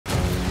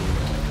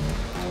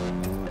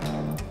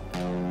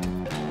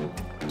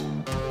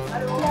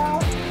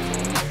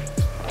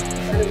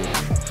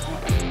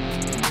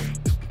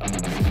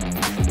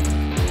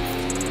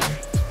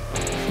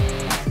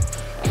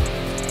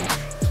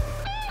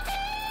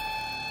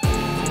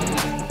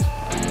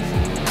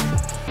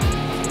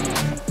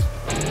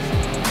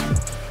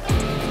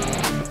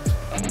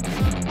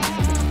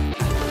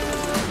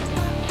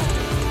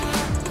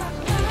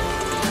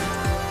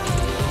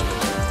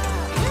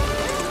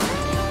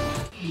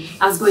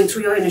I was going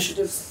through your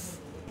initiatives.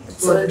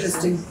 It's so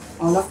interesting.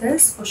 All of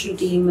this for She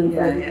Team and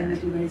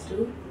what you guys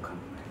do.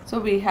 So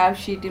we have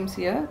She Teams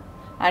here,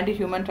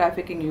 anti-human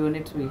trafficking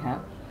units we have.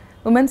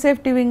 Women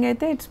safety wing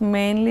aithe it's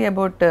mainly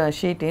about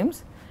She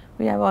Teams.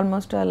 We have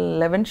almost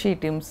 11 She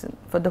Teams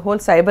for the whole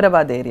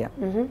Cyberabad area.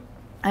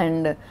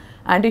 And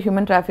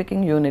anti-human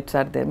trafficking units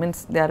are there,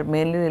 means they are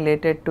mainly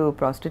related to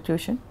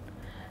prostitution.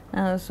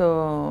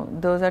 So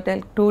those are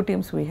 2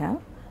 teams we have.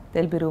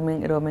 They'll be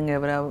roaming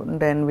around,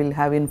 then we'll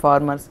have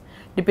informers.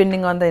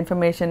 Depending on the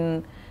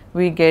information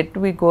we get,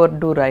 we go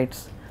do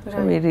rights.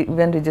 So we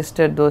even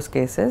registered those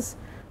cases.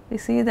 We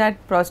see that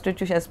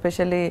prostitution,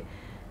 especially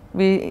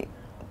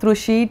through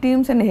She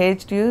Teams and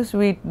HTUs,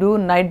 we do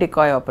night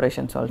decoy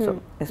operations also,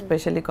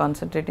 especially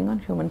concentrating on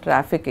human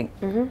trafficking.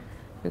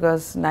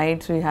 Because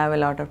nights we have a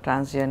lot of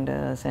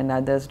transgenders and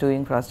others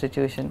doing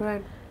prostitution.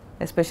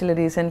 Especially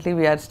recently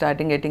we are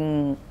starting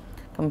getting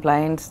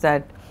complaints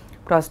that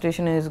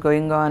prostitution is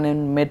going on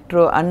in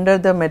metro, under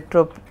the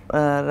metro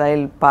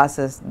rail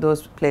passes,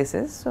 those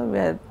places. So we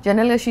are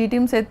generally She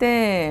Teams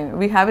aithe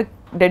we have a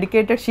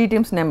dedicated She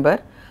Teams number.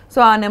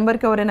 So our number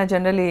ki evaraina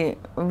generally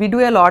we do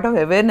a lot of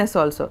awareness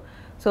also.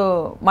 So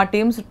my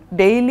teams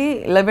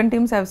daily 11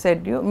 teams have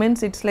said you,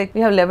 means it's like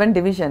we have 11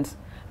 divisions.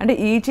 And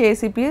each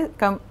ACP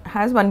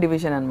has one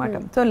division anamata.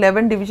 So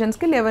 11 divisions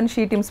ki 11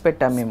 She Teams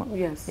pettam memo.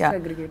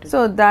 Segregated.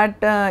 So that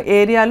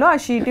area lo a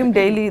She Team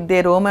daily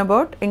they roam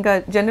about.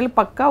 Inka general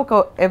pakka oka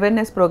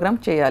awareness program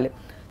cheyali.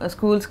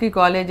 Schools ki,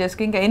 colleges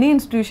ki, inka any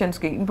institutions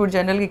ki. Ippudu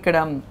generally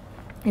ikkada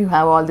you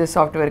have all these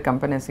software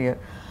companies here.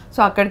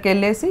 So akkadiki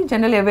ellesi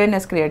general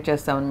awareness create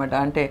chestam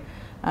anamata. Ante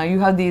you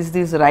have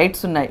these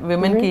rights unnai,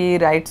 women ki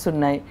rights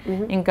unnai,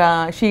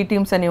 inka She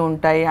Teams ani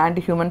untai,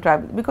 anti human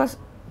trafficking, because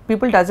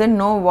people doesn't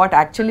know what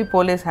actually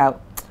police have.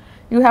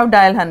 You have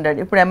dial 100.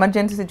 If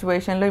emergency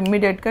situation lo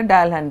immediate ka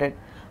dial 100.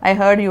 I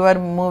heard your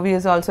movie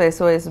is also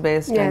SOS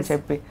based and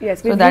cheppi.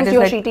 Yes, so that is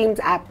your She Teams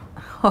app.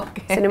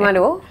 Cinema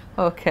lo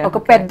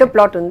oka pedda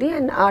plot undi,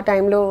 and our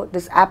time lo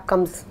this app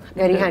comes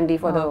very handy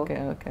for the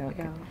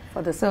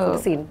for the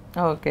scene.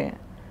 Okay.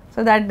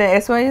 So that the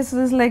SOS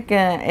is like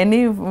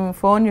any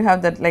phone you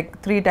have that like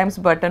 3 times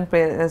button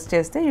press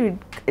cheste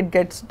it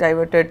gets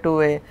diverted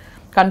to a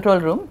control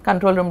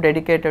room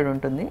dedicated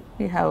untundi.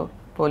 We have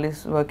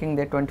police working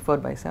there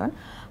 24/7.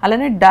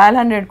 Alane dial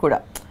 100 kuda,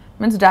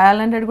 means dial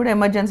 100 kuda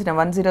emergency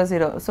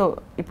 100. So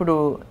ipudu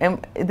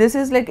this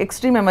is like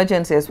extreme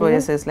emergency.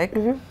 SOS is like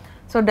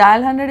so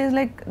dial 100 is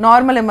like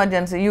normal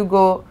emergency. You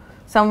go,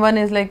 someone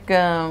is like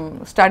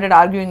started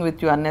arguing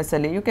with you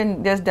unnecessarily, you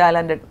can just dial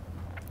 100.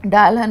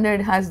 Dial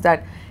 100 has that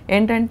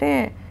entante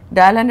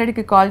dial 100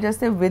 ki call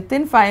cheste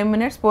within 5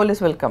 minutes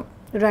police will come.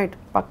 Right.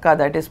 Pakka,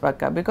 that is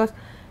pakka, because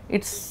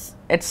it's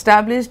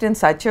established in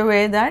such a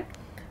way that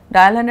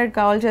dial 100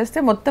 call చేస్తే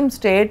మొత్తం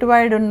state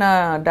wide ఉన్న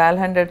dial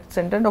 100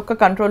 centre ఒక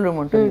control room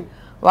ఉంటుంది.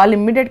 వాళ్ళు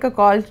ఇమ్మీడియట్గా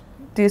call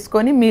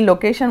తీసుకొని మీ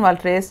location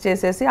వాళ్ళు trace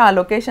చేసేసి ఆ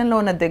లొకేషన్లో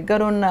ఉన్న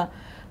దగ్గర ఉన్న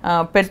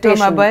petrol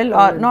mobile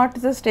are not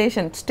the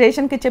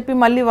స్టేషన్కి చెప్పి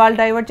మళ్ళీ వాళ్ళు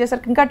డైవర్ట్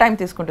చేసరికి ఇంకా టైం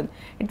తీసుకుంటుంది.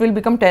 It will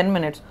become 10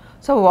 minutes.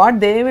 So what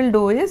they will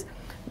do is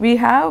we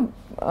have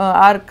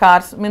our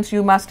cars, means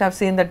you must have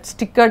seen that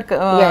stickered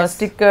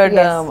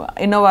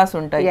Innovas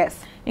ఉంటాయి,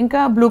 ఇంకా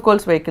బ్లూ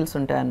కోల్స్ వెహికల్స్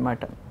ఉంటాయి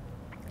అన్నమాట.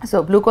 So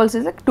blue కోల్స్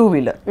is like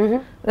 2-wheeler.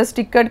 The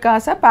స్టిక్కర్డ్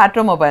cars are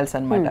పాట్రో mobiles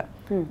అన్నమాట.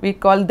 We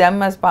call them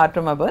as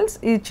పాట్రో mobiles.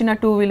 ఇచ్చిన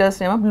 2-wheelers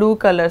ఏమో blue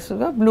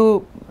కలర్స్గా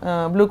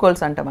blue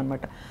కోల్స్ అంటాం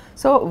అనమాట.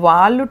 So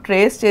వాళ్ళు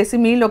ట్రేస్ చేసి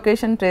మీ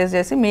లొకేషన్ ట్రేస్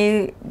చేసి మీ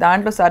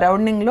దాంట్లో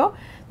సరౌండింగ్లో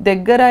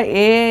దగ్గర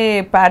ఏ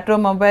పాట్రో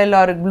మొబైల్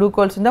ఆర్ బ్లూ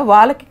కోల్స్ ఉందో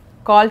వాళ్ళకి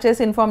కాల్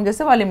చేసి ఇన్ఫార్మ్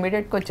చేస్తే వాళ్ళు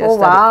ఇమ్మీడియట్గా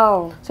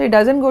వచ్చేస్తారు. So it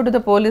doesn't go to the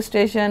police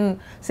station.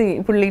 C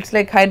ఇప్పుడు ఇట్స్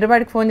లైక్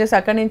హైదరాబాద్కి ఫోన్ చేసి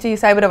అక్కడి నుంచి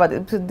Cyberabad,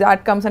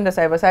 that comes under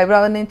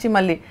Cyberabad నుంచి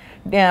మళ్ళీ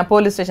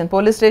పోలీస్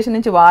స్టేషన్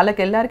నుంచి వాళ్ళకి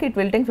వెళ్ళారికి it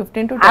will take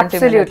 15 to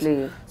 20 minutes.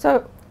 So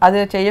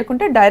అది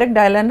చేయకుంటే డైరెక్ట్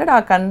డయల్ 100 ఆ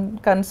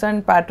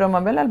కన్సర్న్ పాట్రో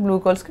మొబైల్ ఆ బ్లూ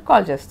కాల్స్కి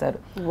కాల్ చేస్తారు.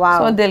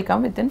 So they will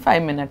come with in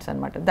 5 minutes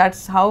అనమాట.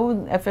 That's how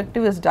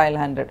effective is dial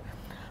 100.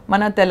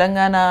 మన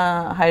తెలంగాణ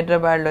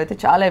హైదరాబాద్లో అయితే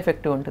చాలా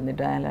ఎఫెక్టివ్ ఉంటుంది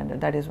dial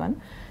 100. That is one.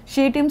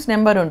 She Teams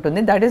number ఉంటుంది,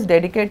 that is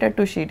dedicated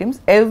to She Teams.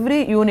 Every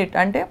unit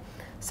అంటే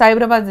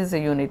Cyberabad is a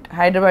unit,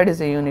 Hyderabad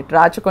is a unit,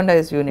 Rachakonda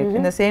is unit.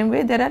 In the same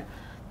way there are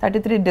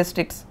 33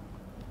 districts.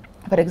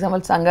 For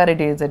example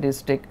Sangareddy is a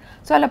district.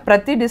 So అలా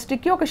ప్రతి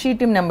డిస్ట్రిక్ట్కి ఒక She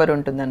Team number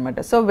ఉంటుంది అనమాట.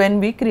 So when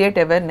we create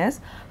awareness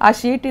ఆ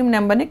She Team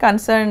నెంబర్ని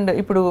concerned,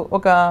 ఇప్పుడు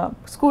ఒక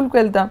స్కూల్కి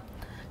వెళ్తాం,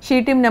 She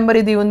Team నెంబర్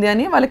ఇది ఉంది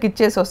అని వాళ్ళకి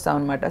ఇచ్చేసి వస్తాం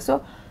అనమాట. సో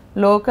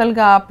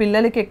లోకల్గా ఆ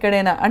పిల్లలకి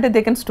ఎక్కడైనా అంటే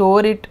they can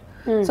store it.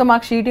 So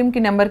మాకు She Teamకి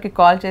నెంబర్కి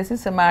కాల్ చేసి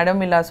మేడం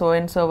ఇలా సో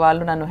అండ్ సో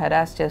వాళ్ళు నన్ను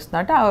హెరాస్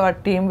చేస్తున్నట్టు our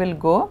team will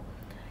go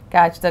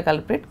catch the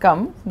culprit,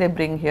 come they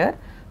bring here.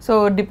 So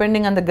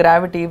depending on the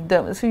gravity, if the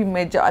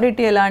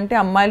majority ఎలా అంటే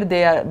అమ్మాయిలు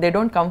they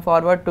don't come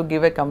forward to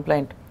give a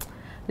complaint,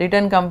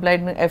 return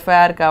complaint,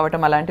 FIR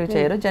కావటం అలాంటివి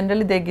చేయరు.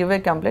 Generally they give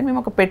a complaint.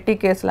 మేము ఒక పెట్టి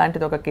case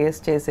లాంటిది ఒక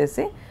కేసు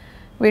చేసేసి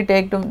we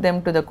take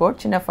them to the court,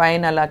 చిన్న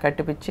ఫైన్ అలా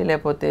కట్టిపిచ్చి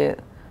లేకపోతే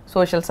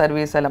సోషల్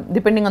సర్వీస్ అలా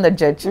డిపెండింగ్ ఆన్ ద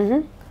జడ్జ్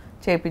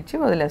చేపించి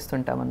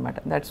వదిలేస్తుంటాం అనమాట.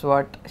 That's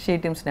what She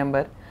Teams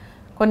number.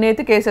 కొన్ని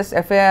అయితే కేసెస్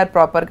ఎఫ్ఐఆర్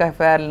ప్రాపర్గా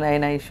ఎఫ్ఐఆర్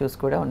అయిన ఇష్యూస్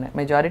కూడా ఉన్నాయి.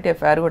 మెజారిటీ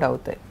ఎఫ్ఐఆర్ కూడా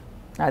అవుతాయి.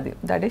 అది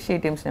that is she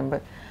teams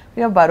number.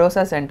 We have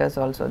Bharosa centers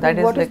also. That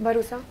what is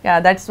Bharosa? Yeah,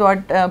 that's what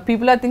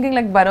people are thinking,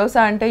 like Bharosa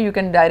ante you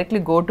can directly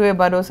go to a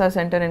Bharosa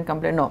center and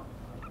complain. No,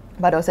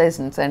 Bharosa is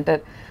in center.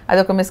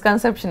 Adoka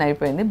misconception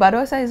అయిపోయింది.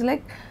 Bharosa is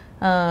like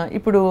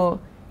ఇప్పుడు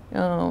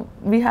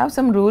we have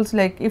some rules,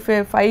 like if a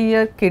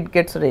 5-year kid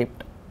gets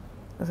raped,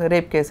 so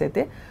rape case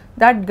అయితే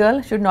that girl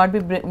should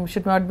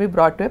not be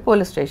brought to a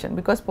police station,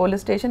 because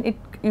police station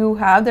you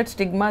have that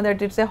stigma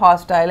that it's a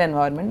hostile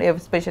environment,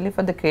 especially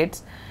for the kids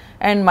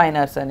and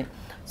minors అని.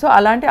 So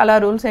అలా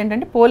rules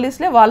ఏంటంటే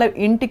పోలీసులే వాళ్ళ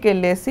ఇంటికి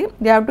వెళ్ళేసి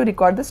they have to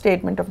record the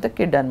statement of the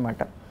kid అనమాట.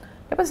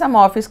 లేకపోతే some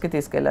ఆఫీస్కి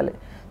తీసుకెళ్ళాలి.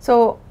 సో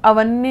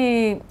అవన్నీ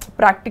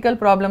ప్రాక్టికల్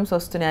ప్రాబ్లమ్స్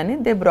వస్తున్నాయని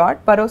they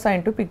brought Bharosa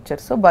into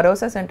picture. So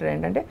Bharosa centre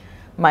ఏంటంటే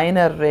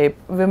minor rape,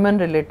 women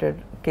related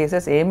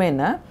cases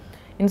ఏమైనా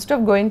instead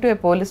of going to A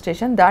police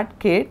station, that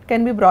kid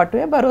can be brought to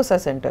A Bharosa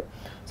centre.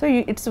 So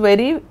it's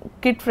very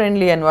kid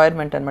friendly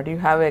environment అనమాట.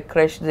 You have a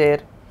crush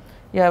there.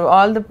 You have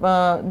all the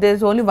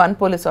there's only one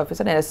police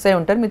officer and SI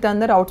ఉంటారు. మిగతా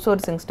అందరు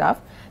outsourcing staff.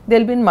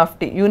 They'll be in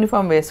mufti,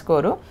 uniform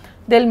వేసుకోరు.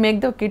 They'll make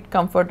the kid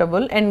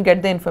comfortable and get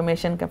the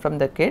information from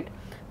the kid.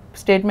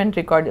 Statement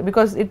record,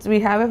 because we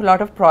have a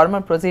lot of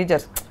formal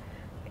procedures.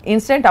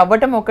 Incident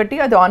అవ్వటం ఒకటి,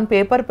 అది on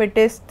paper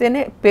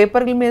పెట్టేస్తేనే,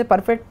 paper మీద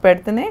perfect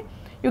పెడితేనే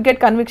you get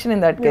conviction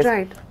in that case.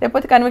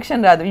 లేకపోతే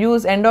conviction రాదు.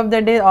 Use end of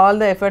the day all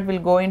the effort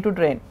will go in to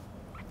drain.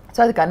 So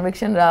అది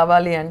conviction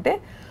రావాలి అంటే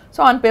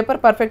సో ఆన్ పేపర్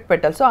పర్ఫెక్ట్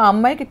పెట్టాలి. సో ఆ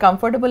అమ్మాయికి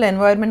కంఫర్టబుల్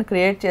ఎన్వైర్న్మెంట్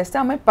క్రియేట్ చేస్తే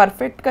అమ్మాయి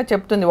పర్ఫెక్ట్గా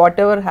చెప్తుంది what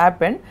ever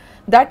happened.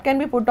 That can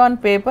be put on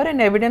paper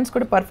and evidence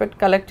కూడా పర్ఫెక్ట్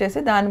కలెక్ట్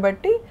చేసి దాన్ని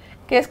బట్టి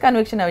కేసు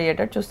కన్విక్షన్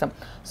అయ్యేటట్టు చూస్తాం.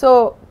 సో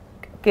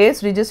కేసు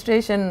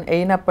రిజిస్ట్రేషన్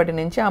అయినప్పటి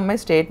నుంచి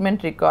అమ్మాయి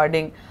స్టేట్మెంట్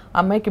రికార్డింగ్,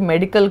 అమ్మాయికి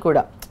మెడికల్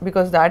కూడా,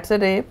 because that's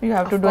a rape, you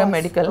have to do a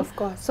medical.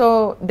 So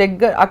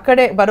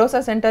అక్కడే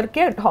భరోసా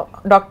సెంటర్కే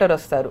డాక్టర్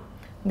వస్తారు.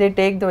 They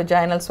take the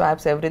vaginal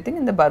swabs everything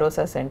in the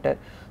Bharosa centre.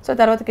 So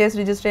తర్వాత కేసు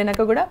రిజిస్టర్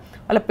అయినాక కూడా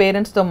వాళ్ళ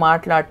పేరెంట్స్తో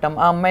మాట్లాడటం,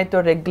 ఆ అమ్మాయితో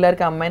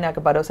రెగ్యులర్గా అమ్మాయిని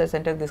నాకు భరోసా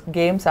centre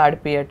games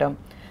ఆడిపియటం,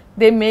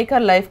 they make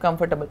our life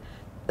comfortable.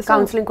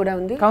 Counselling కూడా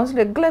ఉంది,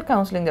 రెగ్యులర్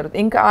కౌన్సిలింగ్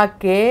జరుగుతుంది. ఇంకా ఆ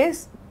కేస్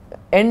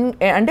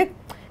అంటే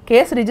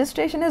case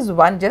registration is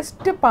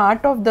just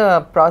part of the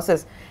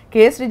process.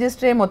 Case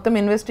register అయ్యి మొత్తం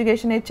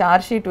ఇన్వెస్టిగేషన్ అయ్యి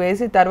ఛార్జ్ షీట్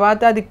వేసి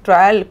తర్వాత అది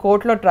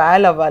కోర్టులో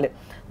ట్రయల్ అవ్వాలి.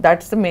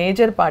 That's the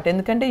major part.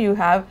 ఎందుకంటే యూ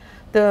హ్యావ్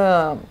ద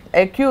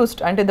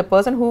అక్యూజ్డ్, అంటే ద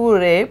పర్సన్ హూ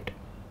రేప్డ్,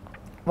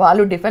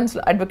 వాళ్ళు డిఫెన్స్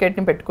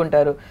అడ్వకేట్ని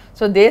పెట్టుకుంటారు.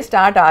 సో దే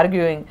స్టార్ట్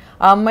ఆర్గ్యూయింగ్,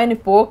 ఆ అమ్మాయిని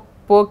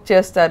పోక్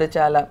చేస్తారు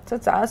చాలా. So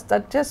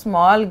such a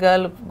small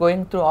girl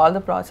going through all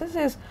the process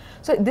is.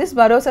 So this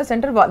Bharosa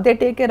centre they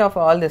take care of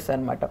all this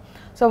అనమాట.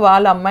 So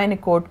వాళ్ళ అమ్మాయిని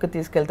కోర్టుకు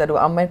తీసుకెళ్తారు,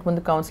 అమ్మాయికి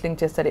ముందు కౌన్సిలింగ్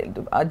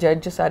చేస్తారు. ఆ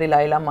జడ్జ్ సార్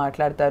ఇలా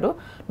మాట్లాడతారు,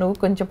 నువ్వు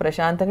కొంచెం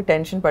ప్రశాంతంగా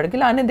టెన్షన్ పడకి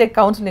ఇలా అనేది దే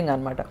కౌన్సిలింగ్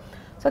అనమాట.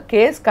 సో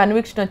కేస్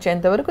కన్విక్షన్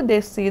వచ్చేంత వరకు they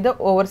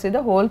overseas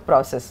the whole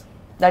process.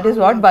 That is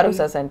what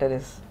Bharosa centre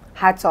is.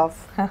 Hats off.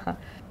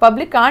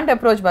 Public can't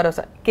approach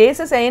Bharosa.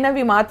 Cases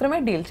అయినవి మాత్రమే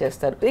డీల్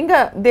చేస్తారు. ఇంకా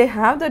they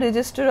have the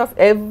register of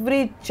every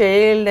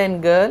child and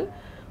girl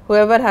who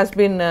ever has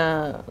been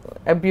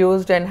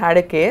abused and had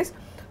a case.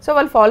 So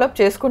వాళ్ళు follow up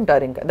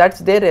చేసుకుంటారు. ఇంకా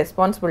that's there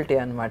responsibility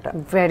అనమాట.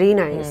 Very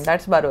nice.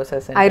 That's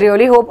Bharosa. I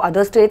really hope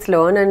other states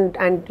learn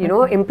and you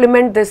know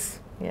implement this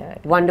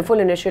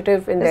wonderful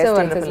initiative in there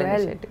states as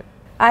well.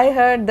 I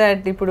heard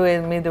that ఇప్పుడు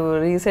మీరు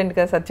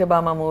రీసెంట్గా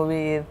Satyabhama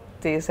movie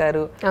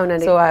చేశారు.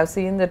 So I have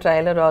seen the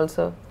trailer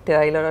also,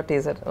 trailer or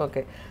teaser.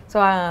 Okay, so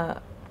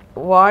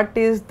what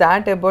is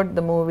that about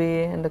the movie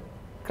and the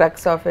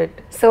crux of it?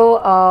 So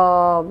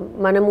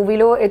మన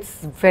మూవీలో it's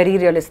very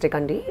realistic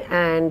అండి.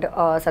 And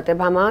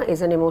Satyabhama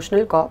is an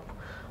emotional cap.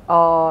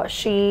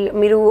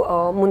 మీరు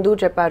ముందు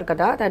చెప్పారు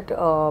కదా that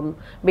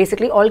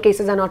basically all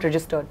cases are not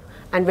registered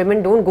and women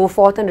don't go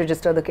forth and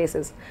register the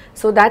cases.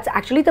 So that's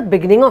actually the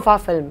beginning of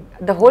our film.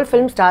 The whole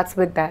film starts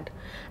with that.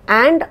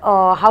 And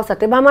how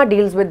Satyabhama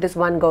deals with this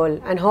one girl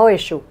and her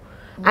issue.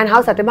 And how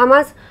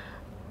Satyabhama's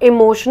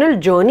emotional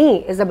journey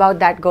is about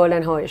that girl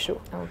and her issue.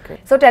 Okay.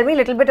 So tell me a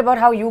little bit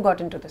about how you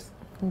got into this.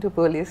 Into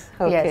police?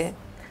 Okay. Yes.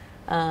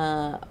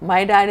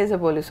 My dad is a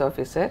police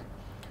officer.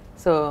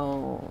 So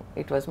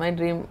it was my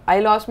dream.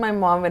 I lost my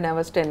mom when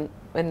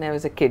I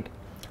was a kid,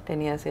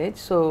 10 years age.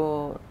 So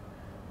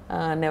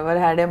never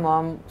had a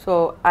mom. So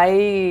I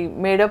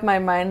made up my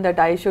mind that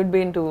I should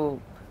be into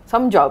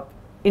some job,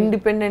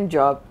 independent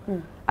job.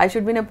 I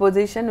should be in a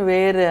position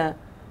where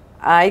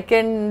I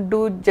can do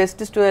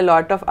justice to a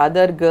lot of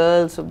other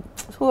girls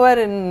who are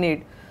in need.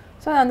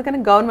 So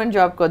andukani government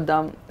job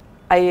koddam,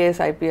 IAS,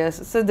 IPS,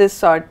 so this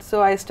sort.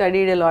 So I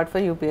studied a lot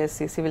for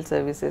UPSC, civil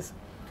services.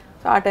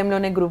 So aa time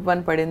lone group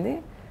 1 padindi.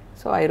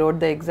 So I wrote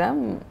the exam.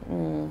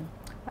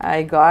 I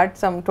got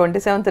some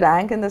 27th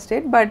rank in the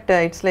state, but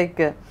it's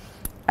like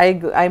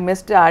I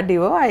missed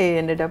RDO. I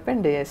ended up in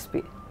DSP.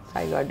 So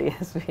I got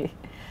DSP.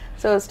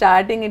 So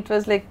starting it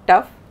was like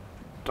tough.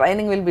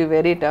 Training will be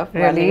very tough.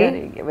 Really?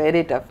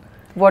 Very tough.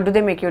 What do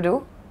they make you do?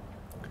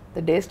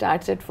 The day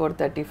starts at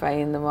 4:35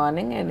 in the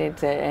morning and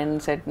it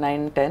ends at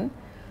 9:10.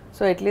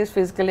 So at least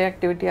physical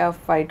activity of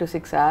 5 to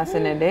 6 hours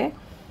in a day.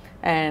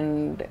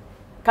 and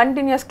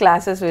continuous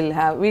classes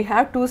we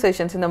have 2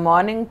 sessions. In the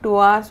morning 2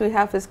 hours we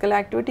have physical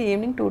activity,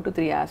 evening 2 to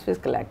 3 hours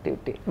physical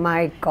activity.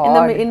 My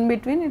God. In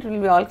between it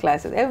will be all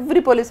classes.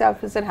 Every police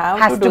officer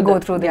has to go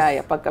through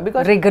this pakka,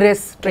 because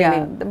rigorous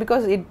training.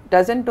 Because it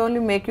doesn't only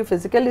make you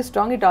physically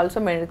strong, it also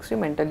makes you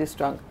mentally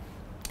strong.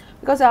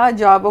 Because our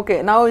job,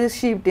 okay, now is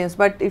shiftings,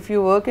 but if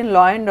you work in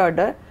law and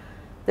order,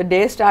 the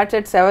day starts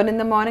at 7 in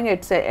the morning,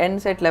 it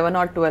ends at 11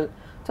 or 12.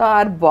 So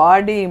our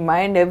body,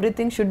 mind,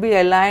 everything should be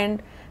aligned,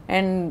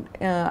 and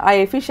our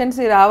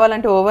efficiency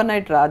రావాలంటే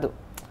overnight రాదు.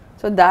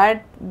 So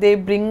that they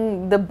bring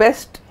the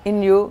best in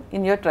you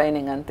in your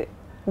training అంతే.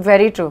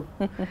 Very true.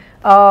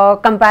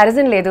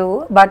 Comparison లేదు,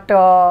 but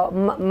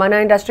మన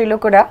ఇండస్ట్రీలో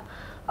కూడా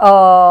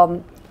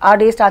our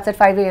day starts at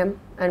 5 a.m.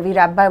 and we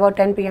wrap by about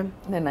 10 p.m.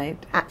 The night.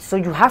 So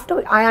you have to,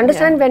 I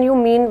understand when you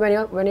mean,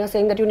 when you're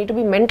saying that you need to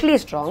be mentally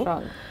strong.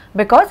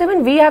 Because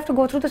even we have to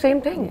go through the same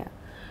thing.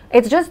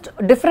 It's just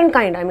different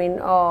kind. I mean,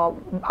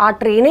 our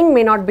training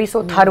may not be so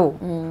thorough,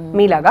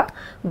 me laga,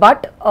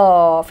 but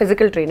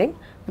physical training,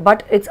 but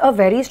it's a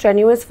very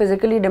strenuous,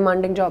 physically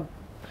demanding job.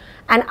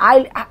 And I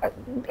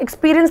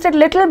experienced it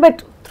little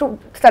bit through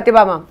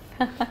Satyabhama,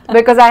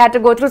 because I had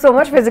to go through so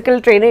much physical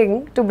training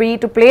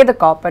to play the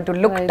cop and to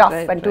look tough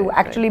and to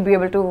actually be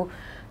able to,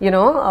 you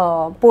know,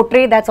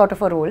 portray that sort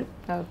of a role.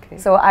 Okay.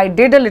 So I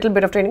did a little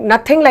bit of training,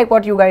 nothing like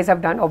what you guys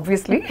have done,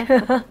 obviously,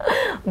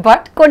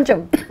 but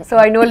koncham. So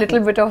I know a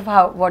little bit of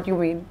what you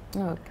mean.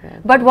 Okay.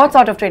 But what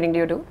sort of training do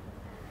you do?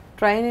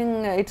 Training,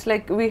 it's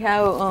like we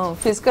have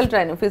physical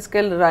training,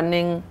 physical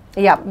running.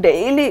 Yeah.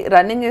 Daily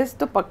running is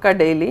to pakka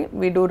daily.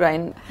 We do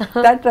run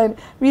that training.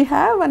 We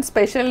have one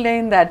special day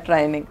in that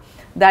training.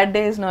 That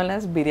day is known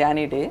as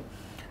Biryani Day.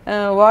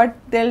 What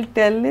they'll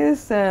tell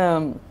is.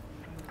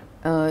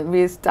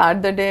 We start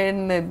the day in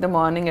the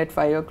morning at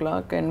 5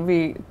 o'clock and we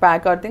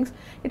pack our things.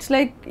 It's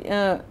like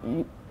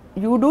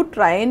you do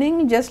training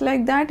just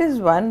like that is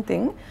one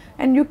thing,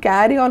 and you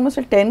carry almost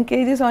 10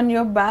 kgs on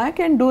your back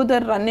and do the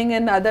running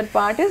and other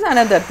part is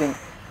another thing.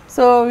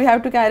 So we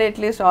have to carry at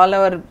least all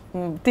our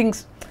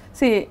things.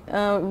 See,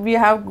 we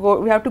have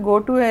to go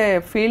to a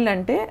field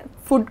ante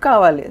food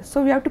kavali,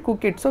 so we have to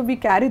cook it. So we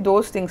carry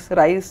those things,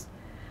 rice.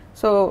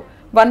 So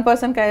one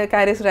person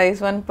carries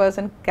rice, one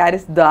person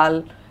carries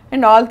dal,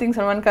 and all things,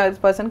 and one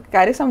person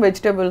carries some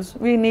vegetables.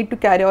 We need to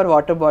carry our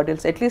water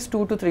bottles, at least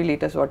 2 to 3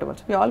 liters water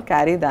bottles. We all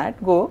carry that,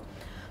 go.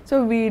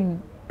 So we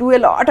do a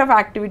lot of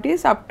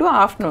activities up to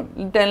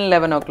afternoon,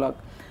 10-11 o'clock.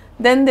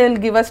 Then they'll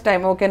give us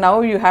time, okay,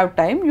 now you have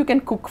time, you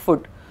can cook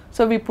food.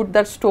 So we put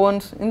that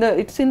stones,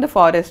 it's in the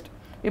forest.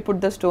 We put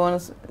the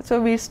stones,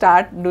 so we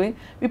start doing,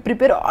 we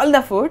prepare all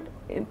the food.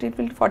 It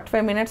will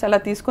 45 minutes,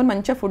 అలా తీసుకొని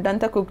మంచిగా food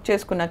అంతా cook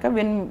చేసుకున్నాక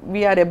when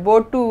we are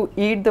about to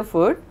eat the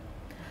food,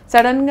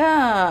 సడన్గా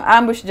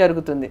ambush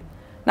జరుగుతుంది,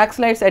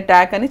 Naxalites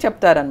attack అని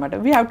చెప్తారనమాట.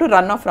 We have to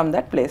run of from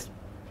that place.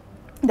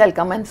 they'll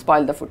come and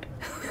spoil the food.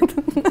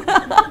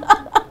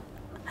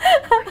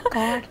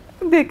 God.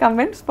 They come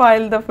and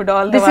spoil the food.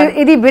 All this the is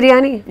idi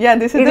biryani. Yeah,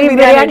 this is the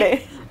biryani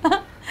day.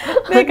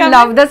 They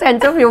love the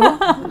sense of humor.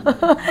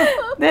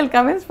 They'll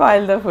come and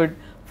spoil the food.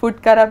 Food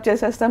ఖరాబ్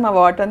చేసేస్తాం, ఆ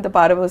water అంతా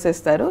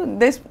పారబోసేస్తారు.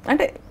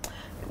 అంటే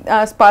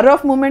spur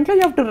of moment lo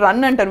you have to run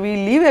antaru. We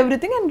leave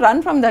everything and run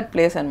from that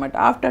place anamata.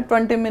 After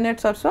 20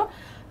 minutes or so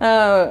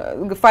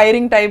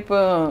firing type,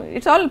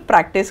 it's all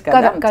practice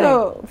kada. So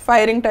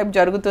firing type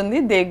jarugutundi,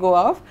 they go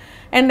off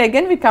and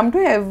again we come to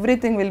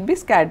everything will be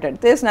scattered.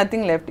 There's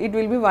nothing left. It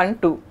will be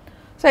 1-2.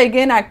 So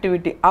again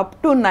activity up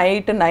to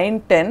night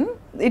 9-10.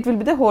 It will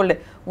be the whole day.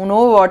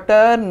 No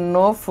water,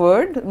 no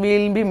food. We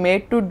will be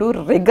made to do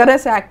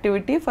rigorous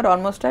activity for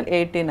almost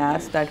 18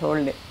 hours that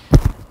whole day.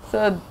 So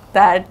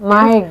that,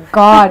 my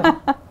God,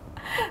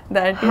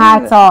 that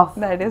hats off.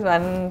 That is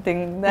one thing.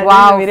 That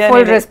wow, is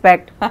full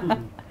respect.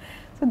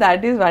 So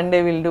that is one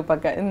day we'll do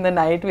pakka. In the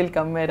night we'll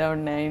come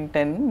around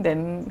 9-10,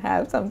 then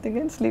have something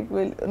and sleep.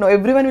 No,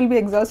 everyone will be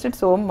exhausted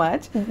so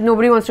much.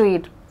 Nobody wants to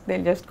eat.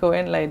 They'll just go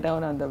and lie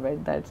down on the bed.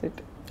 That's it.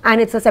 And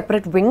it's a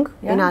separate wing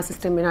in our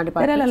system, in our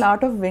department. There are a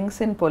lot of wings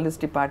in police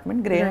department.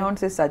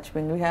 Greyhounds is such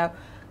wing. We have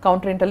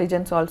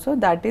counterintelligence also.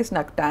 That is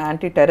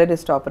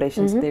anti-terrorist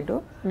operations they do.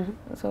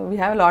 So we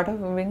have a lot of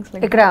wings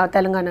like Ikkada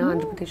Telangana,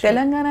 Andhra Pradesh.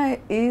 Telangana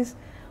is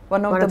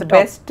one of the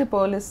best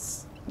police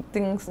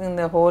things in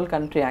the whole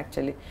country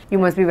actually. You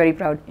must be very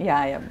proud.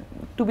 Yeah, yeah.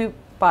 To be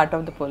part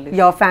of the police.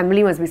 Your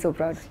family must be so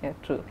proud. Yeah,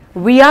 true.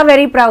 We are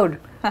very proud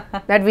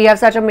that we have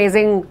such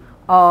amazing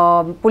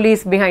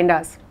police behind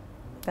us.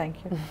 Thank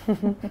you.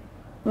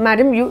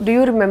 Madam, do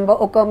you remember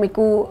oka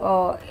miku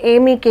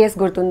emi case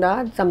gurtunda,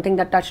 something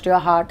that touched your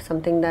heart,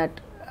 something that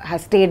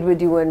has stayed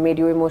with you and made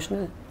you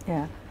emotional?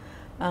 Yeah.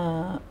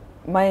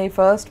 My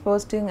first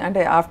posting, and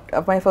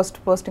after my first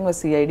posting was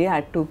CID. I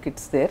had 2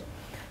 kids there.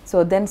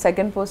 So then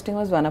second posting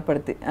was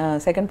Vanaparthi.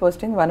 Second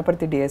posting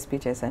Vanaparthi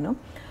DSP chesanu.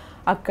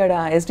 Akkada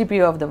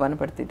SDPO of the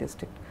Vanaparthi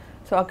district.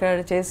 So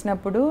akkada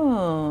chesinappudu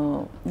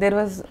there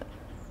was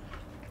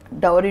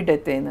dowry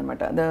death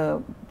ayindannamata. The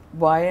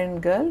boy and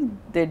girl,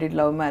 they did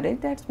love marriage.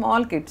 They had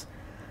small kids.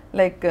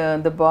 Like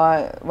the boy,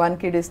 one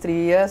kid is 3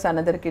 years,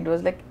 another kid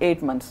was like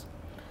 8 months.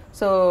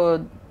 So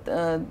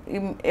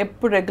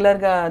ఎప్పుడు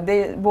రెగ్యులర్గా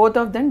both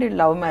of them did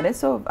love marriage.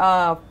 So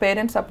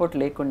parents support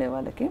లేకుండే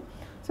వాళ్ళకి.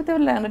 So they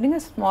were running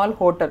a small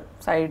hotel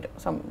side,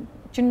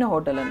 చిన్న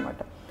hotel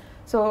అనమాట.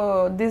 So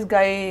this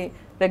guy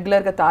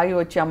రెగ్యులర్గా తాగి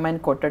వచ్చి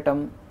అమ్మాయిని కొట్టడం.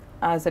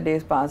 As the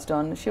days passed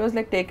on she was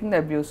like taking the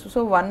abuse.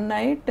 So one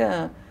night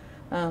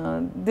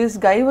this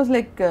guy was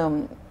like,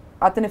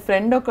 అతని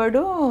ఫ్రెండ్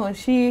ఒకడు,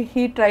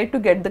 he try to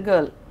get the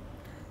girl.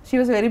 She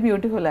was very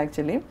beautiful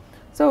actually.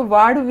 So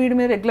వాడు వీడి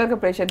మీద రెగ్యులర్గా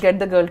pressure, get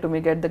the girl to me,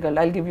 get the girl,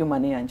 I'll give you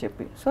money అని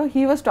చెప్పి. So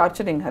he was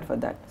torturing her for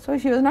that. So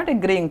she was not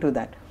agreeing to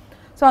that.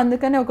 So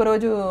అందుకని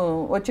ఒకరోజు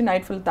వచ్చి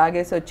night full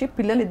తాగేసి వచ్చి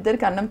పిల్లలు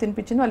ఇద్దరికి అన్నం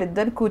తినిపించింది.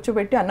 వాళ్ళిద్దరికి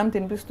కూర్చోబెట్టి అన్నం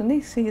తినిపిస్తుంది.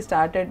 He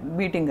started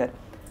beating her.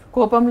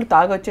 కోపంలో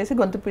తాగొచ్చేసి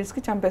గొంతు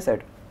పీసుకి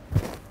చంపేశాడు.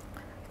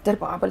 ఇద్దరు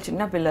పాపలు,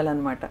 చిన్న పిల్లలు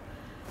అనమాట.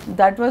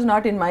 That was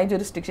not in my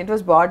jurisdiction, it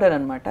was border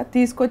అనమాట.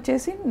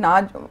 తీసుకొచ్చేసి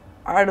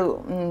ఆడు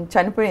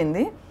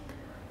చనిపోయింది.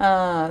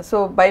 So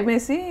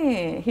భయమేసి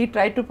he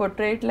try to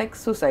portray it like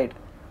suicide,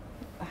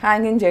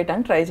 hanging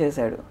చేయడానికి ట్రై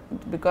చేశాడు.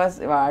 బికాస్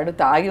వాడు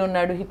తాగి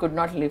ఉన్నాడు, he could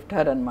not lift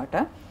her అనమాట.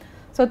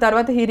 సో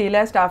తర్వాత he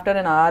realised after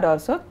an hour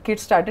also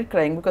kid started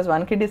crying, because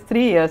one kid is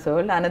 3 years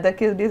old, another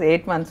kid is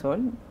 8 months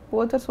old.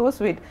 Both are so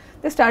sweet.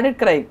 They started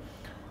crying.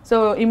 So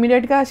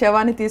ఇమీడియట్గా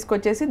శవాన్ని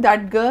తీసుకొచ్చేసి,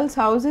 that girls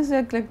house is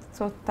like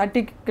so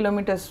 30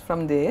 kilometers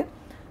from there.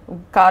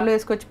 కార్లో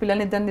వేసుకొచ్చి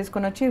పిల్లల్ని ఇద్దరిని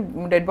తీసుకొని వచ్చి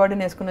dead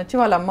బాడీని వేసుకొని వచ్చి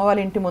వాళ్ళ అమ్మ వాళ్ళ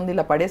ఇంటి ముందు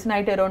ఇలా పడేసి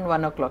night around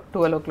 1 o'clock,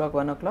 12 o'clock,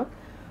 1 o'clock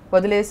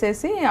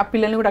వదిలేసేసి ఆ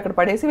పిల్లల్ని కూడా అక్కడ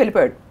పడేసి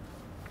వెళ్ళిపోయాడు.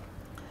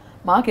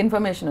 మాకు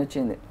ఇన్ఫర్మేషన్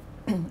వచ్చింది.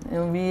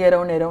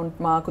 అరౌండ్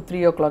మాకు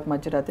 3 o'clock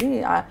మధ్యరాత్రి.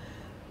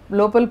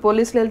 లోపల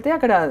పోలీసులు వెళ్తే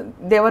అక్కడ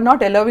they were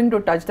not allowing to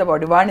touch the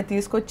body. వాడిని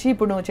తీసుకొచ్చి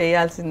ఇప్పుడు నువ్వు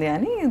చేయాల్సిందే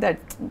అని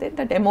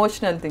that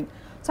emotional thing.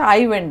 So I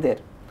went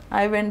there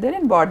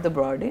and bat the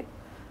body.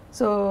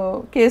 So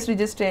case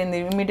register అయింది.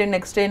 ఇమీడియట్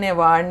నెక్స్ట్ డేనే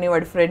వాడిని,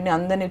 వాడి ఫ్రెండ్ని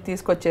అందరినీ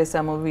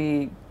తీసుకొచ్చేసాము.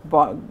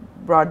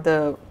 Brought the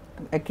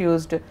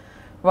accused.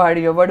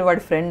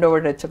 వాడి ఫ్రెండ్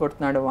ఎవడు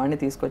రెచ్చగొడుతున్నాడు వాడిని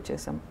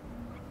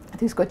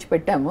తీసుకొచ్చి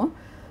పెట్టాము.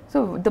 సో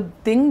ద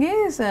థింగ్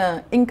ఈజ్,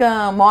 ఇంకా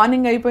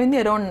మార్నింగ్ అయిపోయింది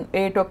around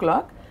 8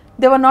 o'clock.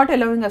 They were not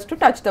allowing us to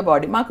touch the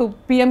body. మాకు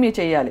పిఎంఈ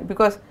చేయాలి,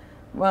 బికాస్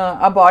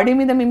ఆ బాడీ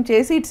మీద మేము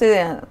చేసి ఇట్స్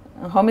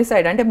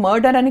హోమిసైడ్ అంటే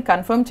మర్డర్ అని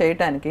కన్ఫర్మ్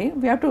చేయడానికి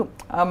we have to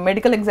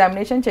medical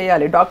examination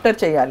చేయాలి, డాక్టర్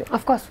చేయాలి.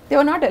 Of course they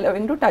were not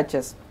allowing to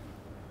touches.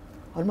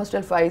 Almost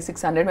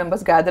 500-600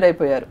 members gather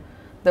అయిపోయారు.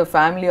 The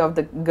family of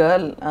the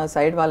girl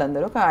side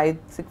వాళ్ళందరూ ఒక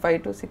 500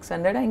 to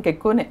 600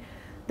 ఇంకెక్కువనే.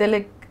 దే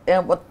లైక్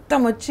మొత్తం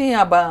వచ్చి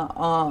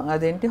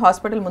అదేంటి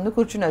హాస్పిటల్ ముందు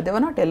కూర్చున్నారు. దే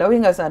వర్ నాట్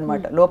అలౌవింగ్ అస్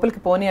అనమాట,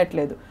 లోపలికి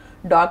పోనీయట్లేదు.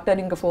 డాక్టర్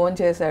ఇంకా ఫోన్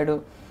చేశాడు,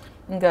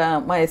 ఇంకా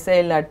మా ఎస్ఐ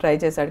వెళ్ళాడు, ట్రై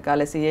చేశాడు,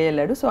 కాలే సిఏ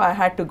వెళ్ళాడు. So I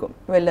had to go,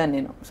 వెళ్ళాను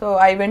నేను. So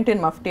I went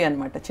in Mufti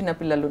అనమాట.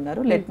 చిన్నపిల్లలు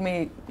ఉన్నారు, let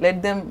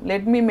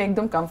me make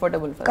them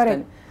comfortable first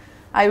అని.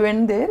 I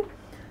went there.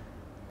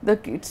 The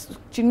kids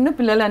చిన్న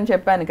పిల్లలు అని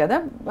చెప్పాను కదా,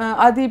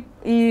 అది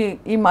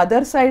ఈ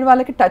మదర్ సైడ్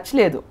వాళ్ళకి టచ్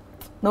లేదు.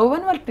 No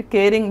one were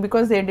caring,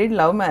 because they did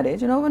love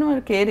marriage. No one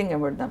were caring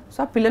about them. So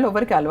ఆ పిల్లలు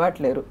ఎవరికి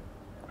అలవాట్లేరు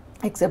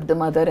except the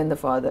mother and the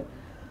father.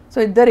 So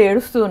ఇద్దరు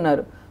ఏడుస్తూ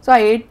ఉన్నారు. సో ఆ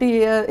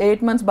 8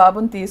 months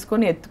బాబుని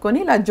తీసుకొని ఎత్తుకొని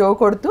ఇలా జో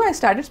కొడుతూ I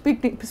started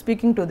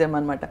speaking to them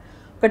అనమాట.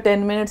 ఒక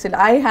 10 minutes.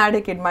 I had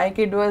a kid, my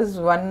kid was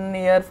 1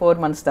 year 4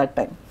 months that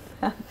time.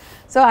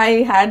 So I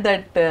had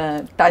that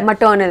touch,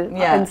 maternal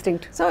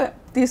instinct. So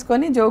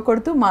తీసుకొని జో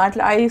కొడుతూ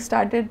I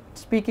started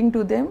speaking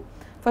to them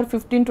for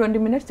 15-20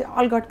 minutes.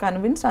 All got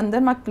convince.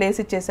 అందరు మాకు place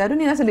ఇచ్చేసారు.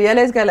 నేను అసలు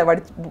realise కాలే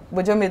వాడి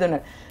భుజం మీద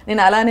ఉన్నాడు.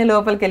 నేను అలానే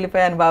లోపలికి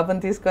వెళ్ళిపోయాను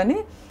బాబుని తీసుకొని.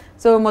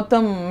 సో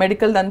మొత్తం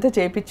మెడికల్ అంతా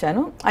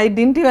చేయించాను.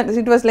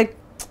 ఇట్ వాస్ లైక్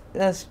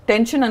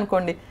టెన్షన్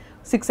అనుకోండి.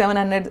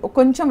 600-700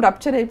 కొంచెం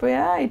రప్చర్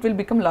అయిపోయా, it will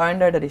become law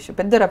and order issue,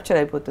 పెద్ద రప్చర్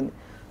అయిపోతుంది.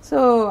 సో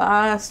ఆ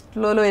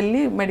స్లోలో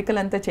వెళ్ళి మెడికల్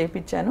అంతా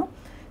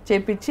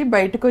చేయించి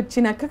బయటకు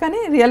వచ్చినాక కానీ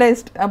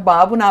రియలైజ్డ్ ఆ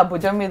బాబు నా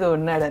భుజం మీద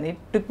ఉన్నాడని.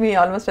 It took me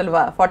almost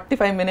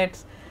 45 minutes.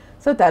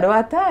 So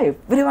తర్వాత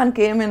every one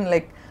came in,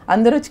 like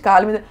అందరూ వచ్చి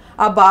కాళ్ళ మీద,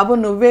 ఆ బాబు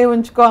నువ్వే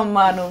ఉంచుకో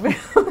అమ్మా, నువ్వే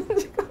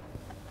ఉంచుకో.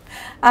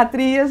 ఆ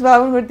 3 years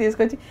బాబుని కూడా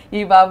తీసుకొచ్చి, ఈ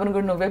బాబుని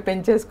కూడా నువ్వే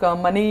పెంచేసుకో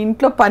అమ్మా, నీ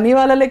ఇంట్లో పని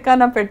వాళ్ళ లెక్క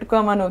నా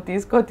పెట్టుకోమ్మా, నువ్వు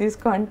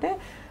తీసుకో అంటే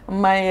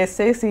my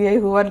SI CI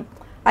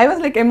I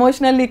was like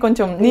emotionally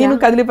కొంచెం నేను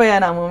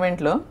కదిలిపోయాను ఆ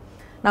మూమెంట్లో.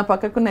 నా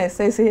పక్కకున్న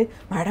ఎస్ఐసి,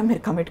 మేడం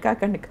మీరు కమిట్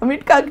కాకండి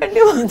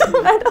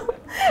మేడం,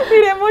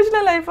 మీరు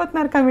ఎమోషనల్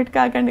అయిపోతున్నారు, కమిట్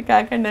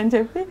కాకండి అని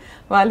చెప్పి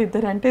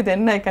వాళ్ళిద్దరు అంటే,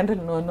 దెన్ ఐ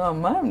కంట్రోల్, నో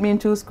అమ్మ మేము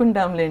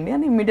చూసుకుంటాంలేండి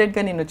అని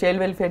ఇమ్మీడియట్గా నేను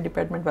చైల్డ్ వెల్ఫేర్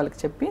డిపార్ట్మెంట్ వాళ్ళకి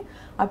చెప్పి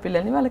ఆ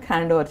పిల్లల్ని వాళ్ళకి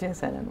హ్యాండ్ ఓవర్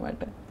చేశాను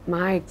అనమాట.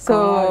 సో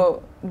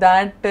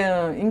దాట్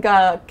ఇంకా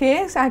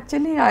కేస్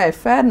యాక్చువల్లీ ఆ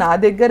ఎఫ్ఐఆర్ నా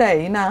దగ్గర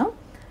అయినా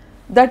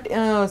that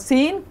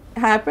scene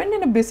happened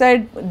in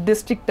beside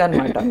district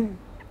అనమాట.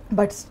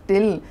 But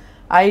still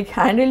I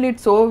handled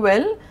it so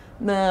well.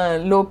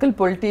 Local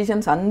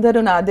politicians అందరూ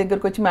నా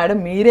దగ్గరకు వచ్చి, మేడం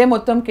మీరే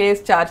మొత్తం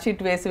కేసు ఛార్జ్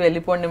షీట్ వేసి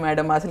వెళ్ళిపోండి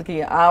మేడం, అసలుకి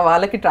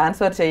వాళ్ళకి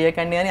ట్రాన్స్ఫర్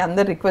చేయకండి అని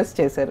అందరు రిక్వెస్ట్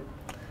చేశారు.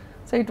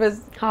 So it was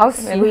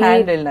well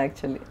handled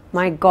actually.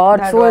 My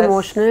God, so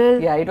emotional.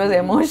 Yeah, it was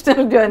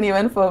emotional journey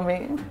even for me.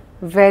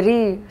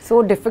 Very, so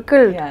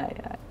difficult.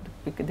 Yeah.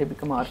 they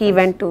become orphans. He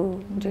went to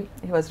jail.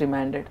 He was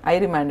remanded. I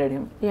remanded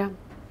him. Yeah.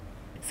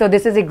 So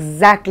this is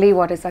exactly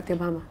what is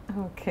Satyabhama.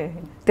 Okay.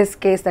 This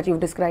case that you've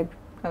described.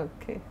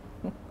 Okay.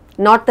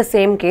 Not the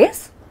same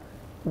case,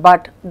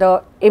 but the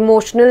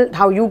emotional,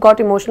 how you got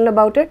emotional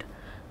about it,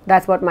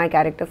 that's what my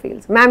character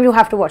feels. Ma'am, you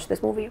have to watch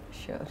this movie.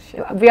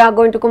 Sure. We are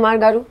going to Kumar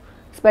Garu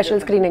special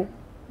screening.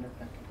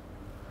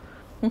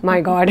 My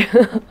God.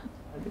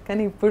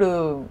 కానీ ఇప్పుడు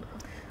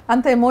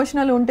అంత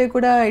emotional ఉంటే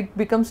కూడా it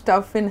becomes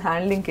tough in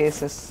handling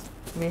cases.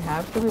 We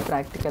have to be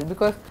practical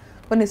because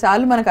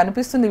కొన్నిసార్లు మనకు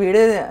అనిపిస్తుంది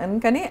వీడే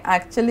కానీ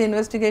యాక్చువల్లీ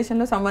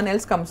ఇన్వెస్టిగేషన్లో someone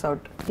else comes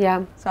out.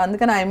 So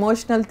అందుకని ఆ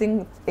ఎమోషనల్ థింగ్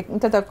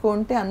ఎంత తక్కువ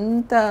ఉంటే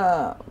అంత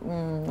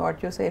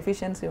వాట్ యూ సే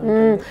ఎఫిషియన్సీ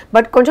ఉంటుంది.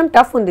 బట్ కొంచెం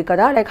టఫ్ ఉంది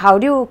కదా, like how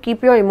do you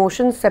keep your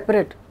emotions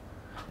separate?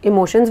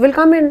 Emotions will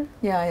come in.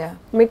 Yeah.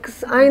 Mix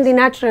and the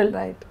natural.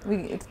 Right.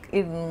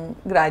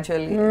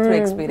 Gradually through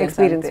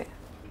experience.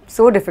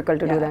 So difficult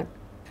to do that.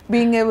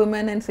 Being a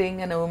woman and seeing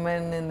a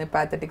woman in a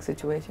pathetic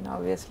situation,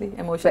 obviously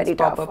emotions very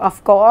pop tough. up.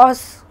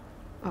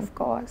 Of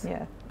course.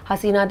 Yeah.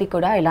 Hasina di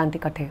kuda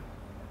ilanti kathe.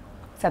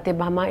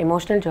 Satyabhama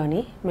emotional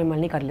journey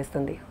mimmalni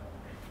kadlistundi.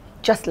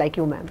 Just like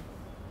you, ma'am.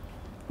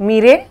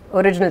 Meere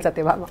original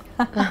Satyabhama.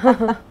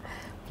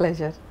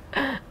 Pleasure.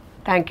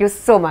 Thank you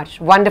so much.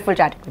 Wonderful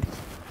chatting with you.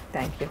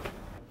 Thank you.